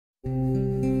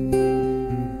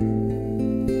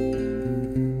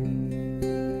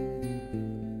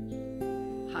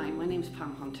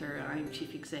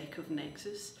of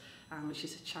NEXUS, which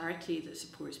is a charity that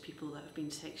supports people that have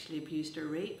been sexually abused or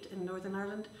raped in Northern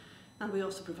Ireland. And we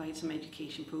also provide some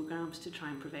education programmes to try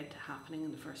and prevent it happening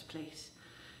in the first place.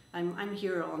 I'm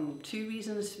here on two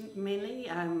reasons mainly.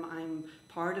 I'm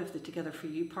part of the Together For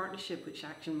You partnership, which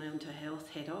Action Mental Health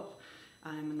head up,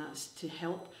 and that's to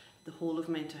help the whole of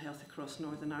mental health across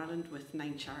Northern Ireland, with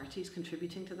 9 charities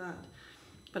contributing to that.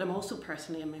 But I'm also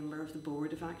personally a member of the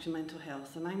board of Action Mental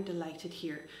Health, and I'm delighted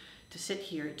to sit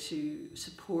here to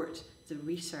support the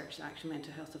research that Action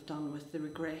Mental Health have done with the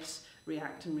Regress,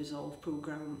 React and Resolve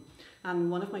programme.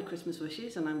 And one of my Christmas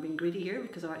wishes, and I'm being greedy here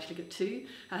because I've actually got 2,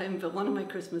 but one of my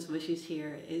Christmas wishes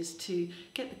here is to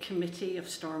get the committee of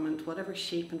Stormont, whatever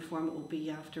shape and form it will be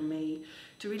after May,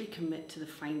 to really commit to the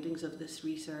findings of this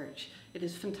research. It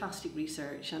is fantastic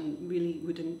research and really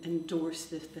would endorse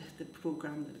the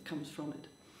programme that comes from it.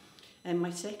 And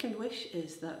my second wish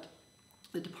is that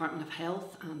the Department of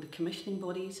Health and the commissioning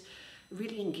bodies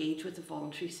really engage with the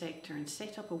voluntary sector and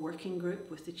set up a working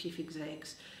group with the chief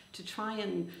execs to try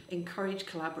and encourage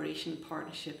collaboration and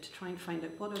partnership to try and find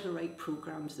out what are the right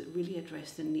programmes that really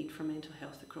address the need for mental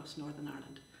health across Northern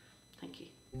Ireland. Thank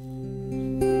you.